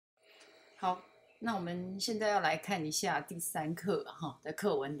好，那我们现在要来看一下第三课的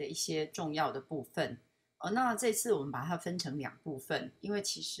课文的一些重要的部分。那这次我们把它分成两部分，因为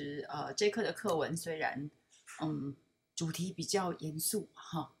其实这课的课文虽然主题比较严肃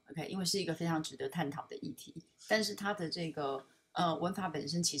，OK，因为是一个非常值得探讨的议题，但是它的这个文法本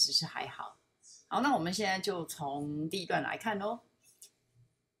身其实是还好。好，那我们现在就从第一段来看咯。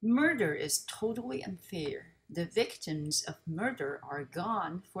Murder is totally unfair. The victims of murder are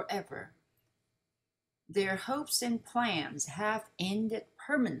gone forever. Their hopes and plans have ended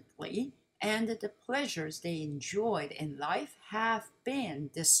permanently, and the pleasures they enjoyed in life have been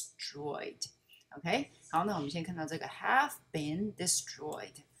destroyed. OK， 好，那我们先看到这个 have been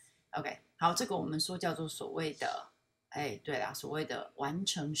destroyed。OK， 好，这个我们说叫做所谓的，对啦，所谓的完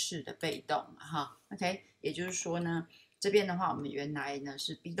成式的被动OK， 也就是说呢，这边的话，我们原来呢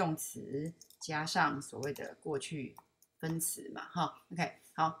是 be 动词加上所谓的过去分词嘛OK，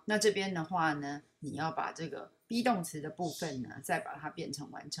 好，那这边的话呢，你要把这个 be 动词的部分呢，再把它变成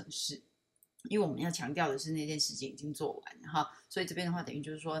完成式，因为我们要强调的是那件事情已经做完所以这边的话等于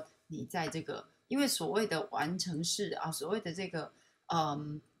就是说你在这个，因为所谓的完成式所谓的这个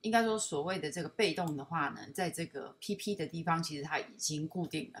应该说所谓的这个被动的话呢，在这个 PP 的地方其实它已经固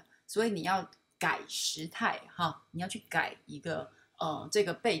定了，所以你要改时态你要去改一个这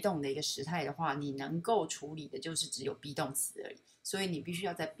个被动的一个时态的话，你能够处理的就是只有 be 动词而已，所以你必须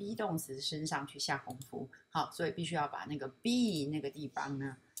要在 be 动词身上去下功夫。好，所以必须要把那个 be 那个地方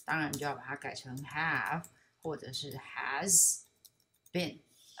呢，当然就要把它改成 have 或者是 has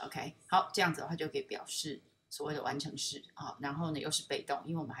been。OK， 好，这样子的话就可以表示所谓的完成式然后呢又是被动，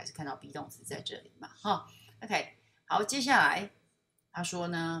因为我们还是看到 be 动词在这里嘛OK， 好，接下来他说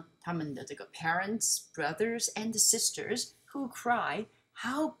呢，他们的这个 parents, brothers and sisters who cry,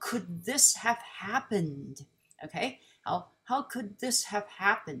 how could this have happened? OK， 好 ，how could this have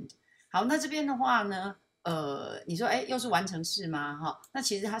happened？ 好，那这边的话呢，你说，又是完成式吗？那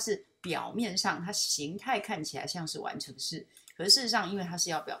其实它是表面上，它形态看起来像是完成式，可是事实上，因为它是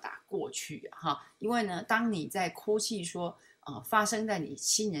要表达过去因为呢，当你在哭泣说，发生在你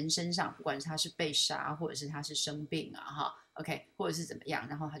亲人身上，不管是他是被杀，或者是他是生病OK， 或者是怎么样，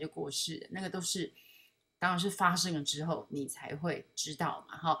然后他就过世了，那个都是。当然是发生了之后，你才会知道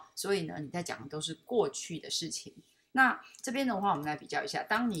嘛所以呢，你在讲的都是过去的事情。那这边的话，我们来比较一下。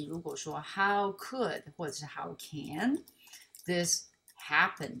当你如果说 How could 或者是 How can this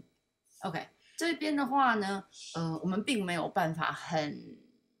happen？OK， 这边的话呢，我们并没有办法很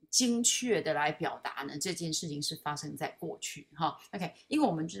精确的来表达呢这件事情是发生在过去OK， 因为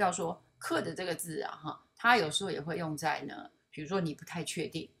我们知道说 could 这个字它有时候也会用在呢，比如说你不太确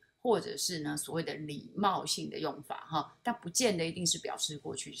定。或者是呢所谓的礼貌性的用法但不见得一定是表示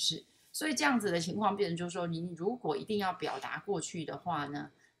过去式，所以这样子的情况变成就是说，你如果一定要表达过去的话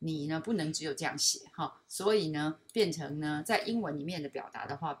呢，你呢不能只有这样写所以呢变成呢在英文里面的表达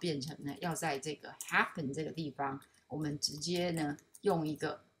的话，变成呢要在这个 happen 这个地方，我们直接呢用一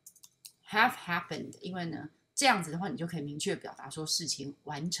个 have happened， 因为呢这样子的话，你就可以明确表达说事情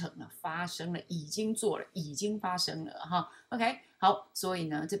完成了、发生了、已经做了、已经发生了OK， 好，所以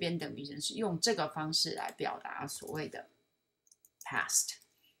呢，这边等于是用这个方式来表达所谓的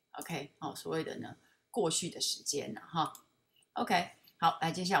past。OK， 所谓的呢过去的时间OK， 好，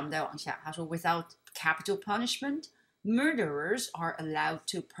来接下来我们再往下，他说 Without capital punishment, murderers are allowed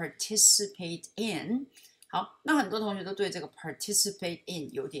to participate in。好，那很多同学都对这个 participate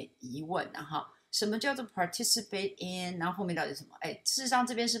in 有点疑问什么叫做 participate in？ 然后后面到底是什么？事实上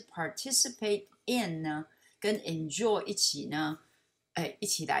这边是 participate in 呢，跟 enjoy 一起呢，一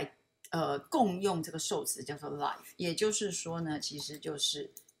起来共用这个受词叫做 life， 也就是说呢，其实就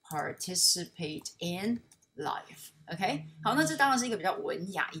是 participate in life。OK， 好，那这当然是一个比较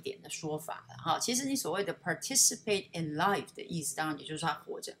文雅一点的说法了其实你所谓的 participate in life 的意思，当然也就是他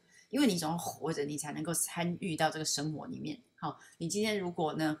活着，因为你总要活着，你才能够参与到这个生活里面。你今天如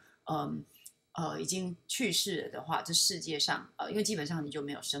果呢，已经去世了的话，这世界上因为基本上你就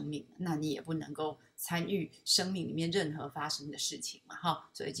没有生命了，那你也不能够参与生命里面任何发生的事情嘛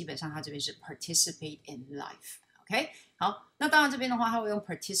所以基本上它这边是 participate in life。OK， 好，那当然这边的话，它会用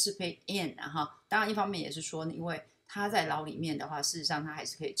participate in 当然一方面也是说，因为他在牢里面的话，事实上他还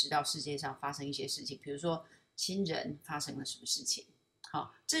是可以知道世界上发生一些事情，比如说亲人发生了什么事情。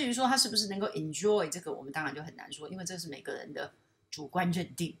至于说他是不是能够 enjoy 这个，我们当然就很难说，因为这是每个人的主观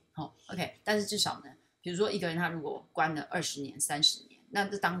认定OK， 但是至少呢，比如说一个人他如果关了20年、30年，那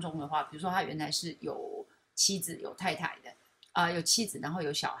这当中的话，比如说他原来是有妻子、有太太的有妻子，然后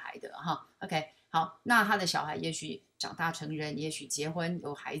有小孩的OK， 好，那他的小孩也许长大成人，也许结婚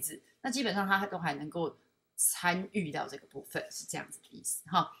有孩子，那基本上他都还能够参与到这个部分，是这样子的意思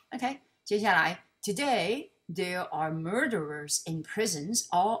OK，接下来 Today there are murderers in prisons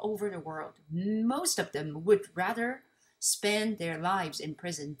all over the world. Most of them would rather spend their lives in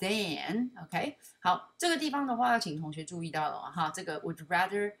prison than OK 好，这个地方的话要请同学注意到了哈，这个 would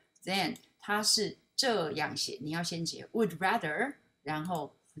rather than 它是这样写，你要先写 would rather 然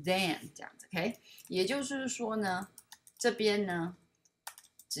后 than 这样子 OK 也就是说呢这边呢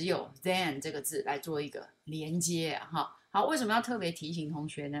只有 than 这个字来做一个连接哈。好，为什么要特别提醒同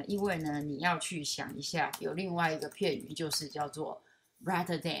学呢？因为呢，你要去想一下，有另外一个片语就是叫做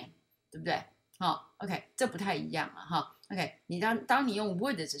rather than， 对不对？好 ，OK， 这不太一样了哈。OK， 你当你用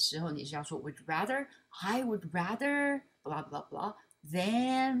would 的时候，你是要说 would rather，I would rather blah blah blah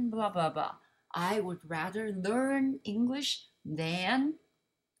than blah blah blah，I would rather learn English than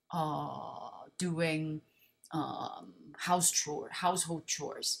doing household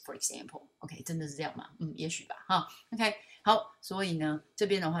chores, for example. OK， 真的是这样吗？也许吧，哈。OK， 好，所以呢，这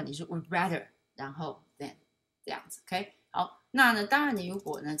边的话你是 would rather， 然后 then 这样子。OK， 好，那呢，当然你如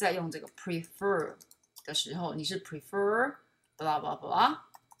果呢在用这个 prefer 的时候，你是 prefer blah blah blah，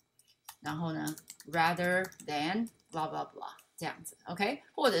 然后呢 rather than blah blah blah 这样子。OK，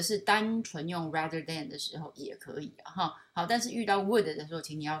 或者是单纯用 rather than 的时候也可以啊，哈。好，但是遇到 would 的时候，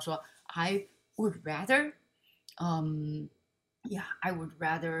请你要说 I would rather。Yeah, I would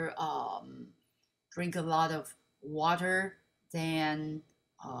rather drink a lot of water than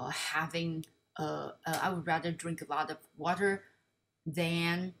having I would rather drink a lot of water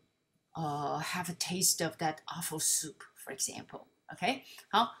than have a taste of that awful soup, for example. OK，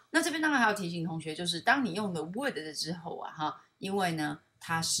 好，那这边当然还要提醒同学，就是当你用了 would 的之后啊，哈，因为呢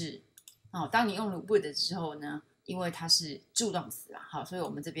它是当你用了 would 的之后呢，因为它是助动词啊，好，所以我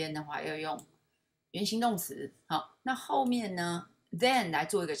们这边的话要用原形动词，好，那后面呢 then 来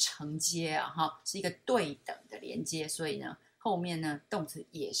做一个承接啊，哈，是一个对等的连接，所以呢后面呢动词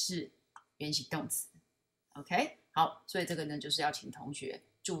也是原形动词 ，OK， 好，所以这个呢就是要请同学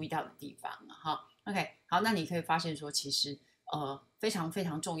注意到的地方了哈 ，OK， 好，那你可以发现说其实非常非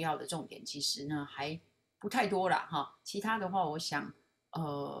常重要的重点其实呢还不太多啦哈，其他的话我想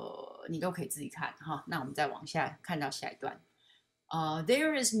你都可以自己看哈，那我们再往下看到下一段。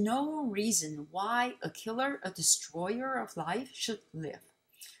There is no reason why a killer, a destroyer of life, should live.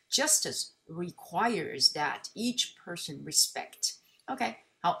 Justice requires that each person respect. OK，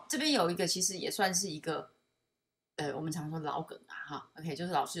 好，这边有一个其实也算是一个我们常说老梗啊哈。OK， 就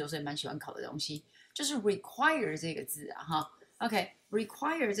是老师有时候也蛮喜欢考的东西，就是 require 这个字啊哈。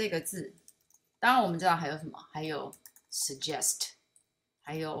OK，require 这个字，当然我们知道还有什么？还有 suggest，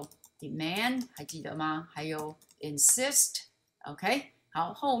 还有 demand， 还记得吗？还有 insist。OK，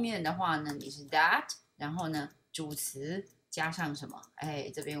 好，后面的话呢，你是 that， 然后呢，主词加上什么？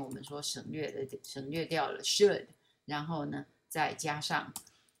哎，这边我们说省略掉了 should， 然后呢，再加上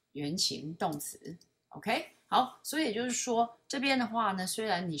原形动词。OK， 好，所以也就是说，这边的话呢，虽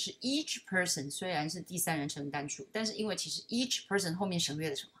然你是 each person， 虽然是第三人称单数，但是因为其实 each person 后面省略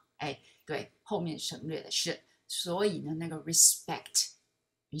了什么？哎，对，后面省略了 should， 所以呢，那个 respect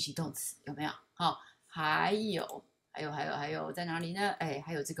原形动词有没有？好，还有在哪里呢？哎，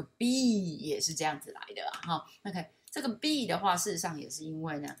还有这个 be 也是这样子来的啊。哈 ，OK， 这个 be 的话，事实上也是因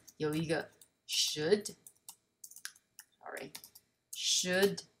为呢有一个 should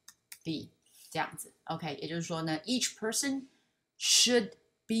be 这样子。OK， 也就是说呢 ，each person should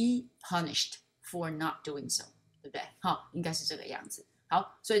be punished for not doing so， 对不对？好，应该是这个样子。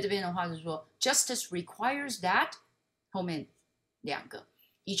好，所以这边的话是说 ，justice requires that 后面两个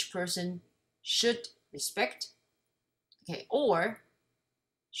each person should respect。OK， or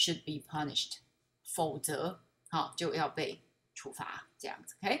should be punished， 否则好就要被处罚这样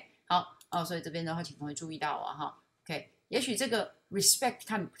子。OK， 好所以这边的话，请同学注意到啊哈。OK， 也许这个 respect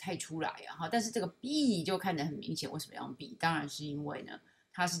看不太出来啊哈，但是这个 be 就看得很明显。为什么要用 be？ 当然是因为呢，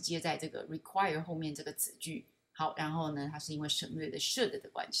它是接在这个 require 后面这个子句。好，然后呢，它是因为省略的 should 的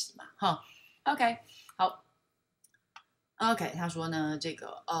关系嘛。哈 ，OK， 好 ，OK， 他说呢，这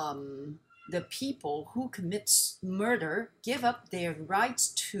个The people who commit murder give up their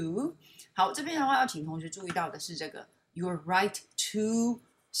rights to。好，这边的话要请同学注意到的是这个 your right to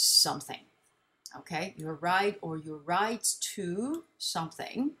something。OK，your right or your rights to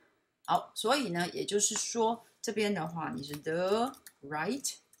something。好，所以呢，也就是说这边的话，你是 the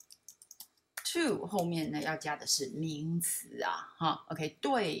right to 后面呢要加的是名词啊，哈 ，OK，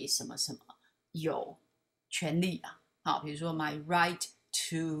 对什么什么有权利啊。好，比如说 my right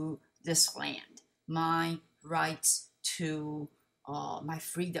to this land, my rights to my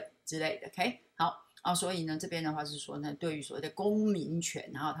freedom 之类的 ，OK， 好所以呢，这边的话是说呢，对于所谓的公民权，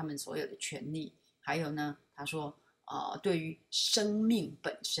然后他们所有的权利，还有呢，他说对于生命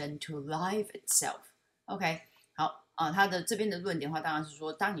本身 to life itself。OK， 好他的这边的论点的话，当然是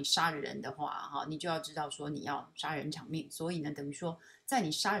说，当你杀了人的话，哈，你就要知道说你要杀人偿命，所以呢，等于说在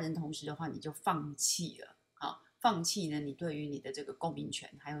你杀人的同时的话，你就放弃了。放弃呢，你对于你的这个公民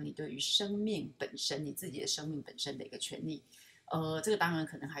权，还有你对于生命本身，你自己的生命本身的一个权利，这个当然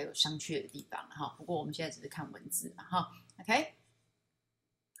可能还有商榷的地方哈。不过我们现在只是看文字嘛哈。OK，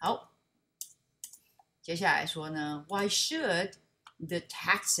 好，接下来说呢 ，Why should the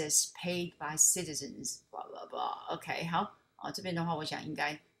taxes paid by citizens blah blah blah？OK， 好，这边的话，我想应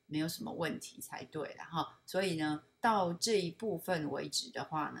该没有什么问题才对了哈。所以呢，到这一部分为止的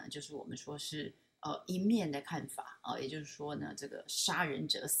话呢，就是我们说是。一面的看法也就是说呢，这个杀人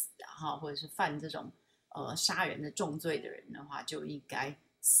者死哈，或者是犯这种杀人的重罪的人的话，就应该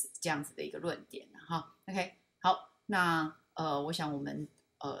死这样子的一个论点哈。OK， 好，那我想我们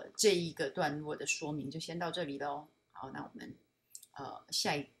这一个段落的说明就先到这里喽。好，那我们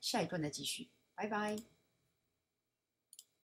下一段再继续，拜拜。